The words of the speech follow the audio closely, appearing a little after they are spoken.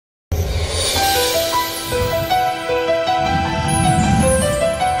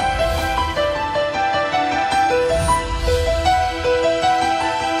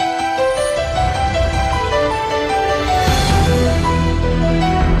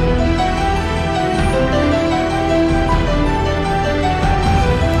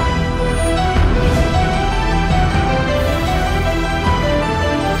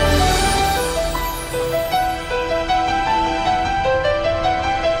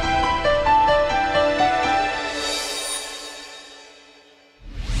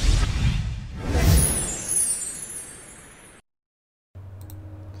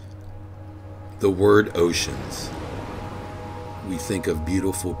The word oceans. We think of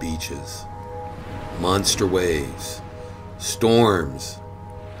beautiful beaches, monster waves, storms,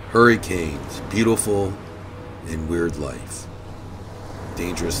 hurricanes, beautiful and weird life,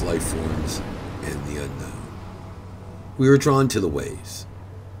 dangerous life forms, and the unknown. We are drawn to the waves,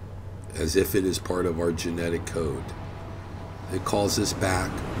 as if it is part of our genetic code. It calls us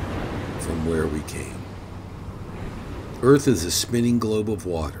back from where we came. Earth is a spinning globe of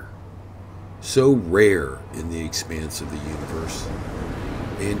water, so rare in the expanse of the universe.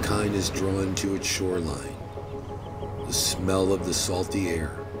 Mankind is drawn to its shoreline. The smell of the salty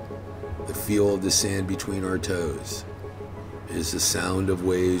air, the feel of the sand between our toes. It is the sound of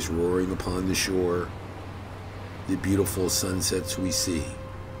waves roaring upon the shore, the beautiful sunsets we see,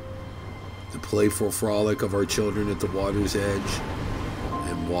 the playful frolic of our children at the water's edge,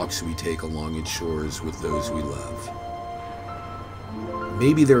 and walks we take along its shores with those we love.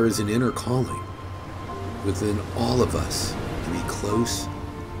 Maybe there is an inner calling within all of us to be close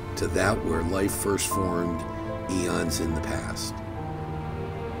to that where life first formed eons in the past.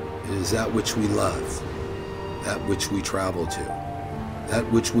 It is that which we love, that which we travel to, that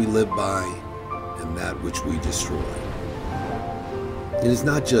which we live by, and that which we destroy. It is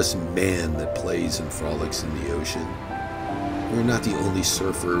not just man that plays and frolics in the ocean. We are not the only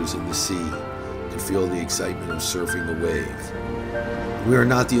surfers in the sea to feel the excitement of surfing a wave. We are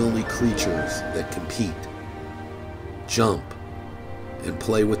not the only creatures that compete, jump, and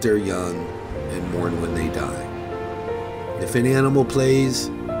play with their young and mourn when they die. If an animal plays,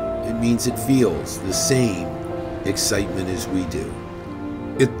 it means it feels the same excitement as we do.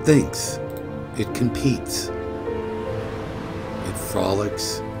 It thinks, it competes, it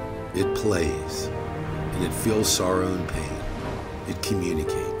frolics, it plays, and it feels sorrow and pain. It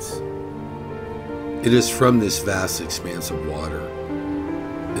communicates. It is from this vast expanse of water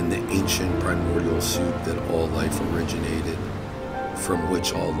and the ancient primordial soup that all life originated, from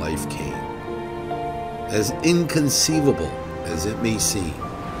which all life came. As inconceivable as it may seem,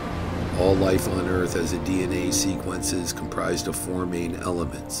 all life on Earth has a DNA sequences comprised of four main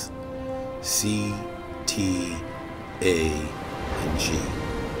elements: C, T, A, and G.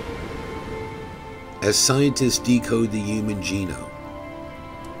 As scientists decode the human genome,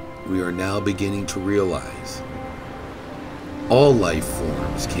 we are now beginning to realize all life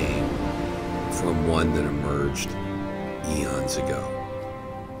forms came from one that emerged eons ago.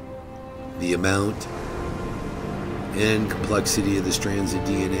 The amount and complexity of the strands of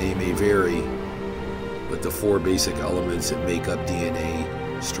DNA may vary, but the four basic elements that make up DNA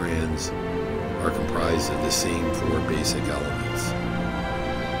strands are comprised of the same four basic elements.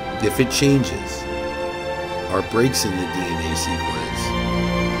 If it changes, or breaks in the DNA sequence,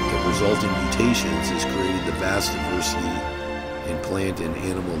 the resulting mutations has created the vast diversity in plant and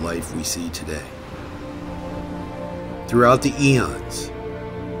animal life we see today. Throughout the eons,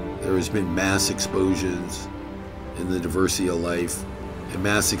 there has been mass explosions in the diversity of life and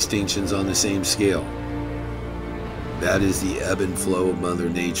mass extinctions on the same scale. That is the ebb and flow of Mother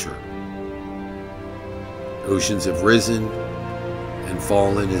Nature. Oceans have risen and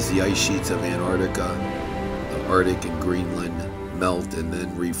fallen as the ice sheets of Antarctica, the Arctic, and Greenland melt and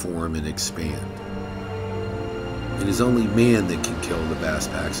then reform and expand. It is only man that can kill the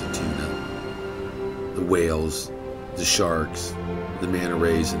vast packs of tuna, the whales, the sharks, the manta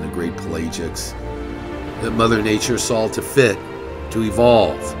rays, and the great pelagics that Mother Nature saw to fit to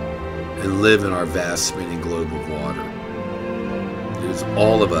evolve and live in our vast spinning globe of water. It is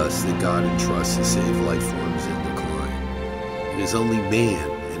all of us that God entrusts to save life forms in decline. It is only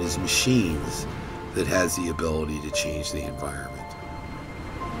man and his machines that has the ability to change the environment.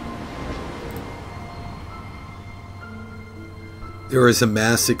 There is a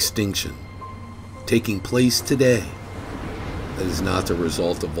mass extinction taking place today that is not the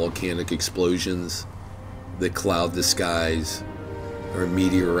result of volcanic explosions that cloud the skies or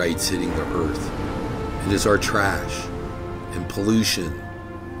meteorites hitting the earth. It is our trash and pollution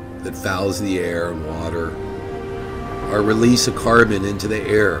that fouls the air and water, our release of carbon into the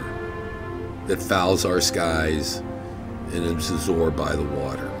air that fouls our skies and is absorbed by the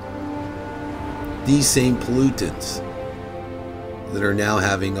water. These same pollutants that are now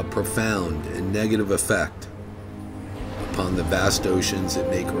having a profound and negative effect upon the vast oceans that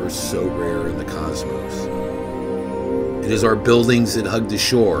make Earth so rare in the cosmos. It is our buildings that hug the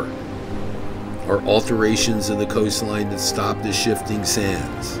shore, our alterations of the coastline that stop the shifting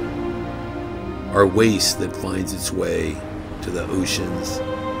sands, our waste that finds its way to the oceans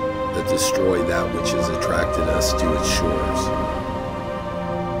that destroy that which has attracted us to its shores.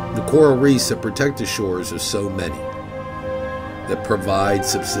 The coral reefs that protect the shores are so many that provide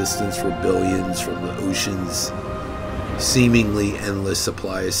subsistence for billions from the ocean's seemingly endless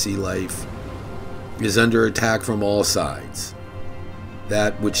supply of sea life, is under attack from all sides.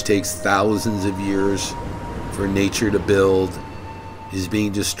 That which takes thousands of years for nature to build is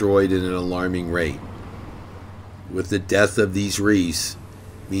being destroyed at an alarming rate. With the death of these reefs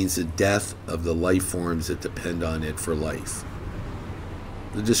means the death of the life forms that depend on it for life.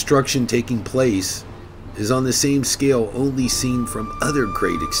 The destruction taking place is on the same scale only seen from other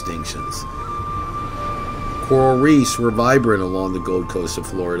great extinctions. Coral reefs were vibrant along the Gold Coast of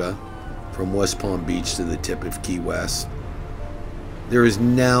Florida, from West Palm Beach to the tip of Key West. There is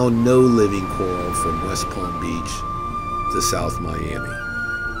now no living coral from West Palm Beach to South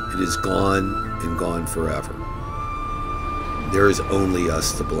Miami. It is gone and gone forever. There is only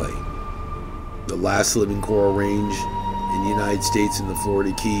us to blame. The last living coral range in the United States and the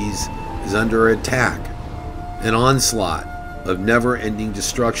Florida Keys is under attack, an onslaught of never-ending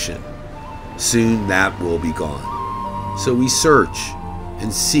destruction. Soon that will be gone. So we search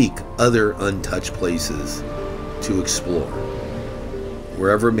and seek other untouched places to explore.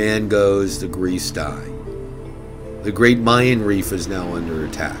 Wherever man goes, the reefs die. The Great Mayan Reef is now under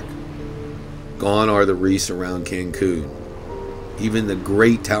attack. Gone are the reefs around Cancun. Even the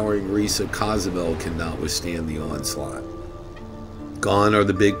great towering reefs of Cozumel cannot withstand the onslaught. Gone are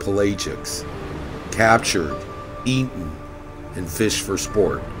the big pelagics, captured, eaten, and fished for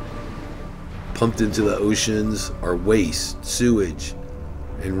sport. Pumped into the oceans are waste, sewage,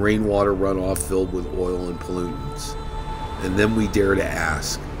 and rainwater runoff filled with oil and pollutants. And then we dare to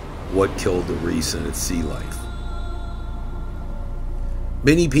ask, what killed the reefs and its sea life?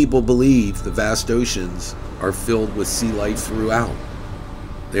 Many people believe the vast oceans are filled with sea life throughout.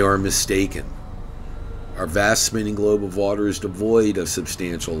 They are mistaken. Our vast spinning globe of water is devoid of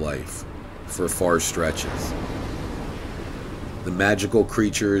substantial life for far stretches. The magical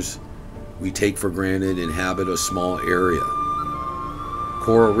creatures we take for granted inhabit a small area.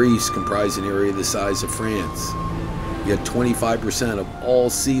 Coral reefs comprise an area the size of France, yet 25% of all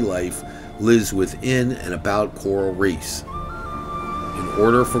sea life lives within and about coral reefs. In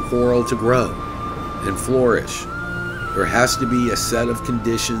order for coral to grow and flourish, there has to be a set of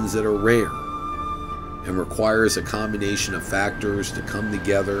conditions that are rare and requires a combination of factors to come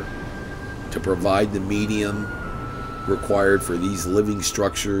together to provide the medium required for these living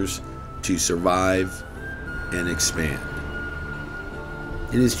structures to survive and expand.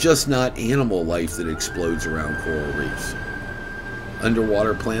 It is just not animal life that explodes around coral reefs.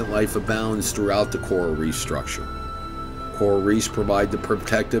 Underwater plant life abounds throughout the coral reef structure. Coral reefs provide the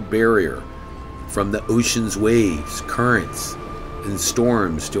protective barrier from the ocean's waves, currents, and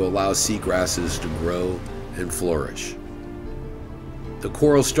storms to allow seagrasses to grow and flourish. The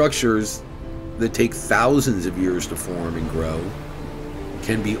coral structures that take thousands of years to form and grow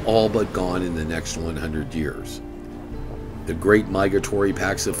can be all but gone in the next 100 years. The great migratory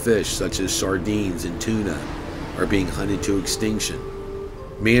packs of fish, such as sardines and tuna, are being hunted to extinction.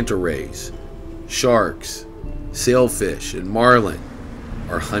 Manta rays, sharks, sailfish, and marlin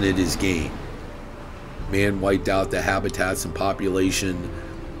are hunted as game. Man wiped out the habitats and population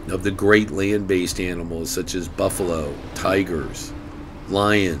of the great land-based animals such as buffalo, tigers,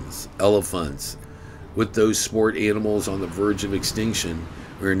 lions, elephants. With those sport animals on the verge of extinction,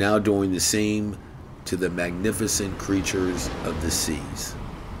 we are now doing the same to the magnificent creatures of the seas.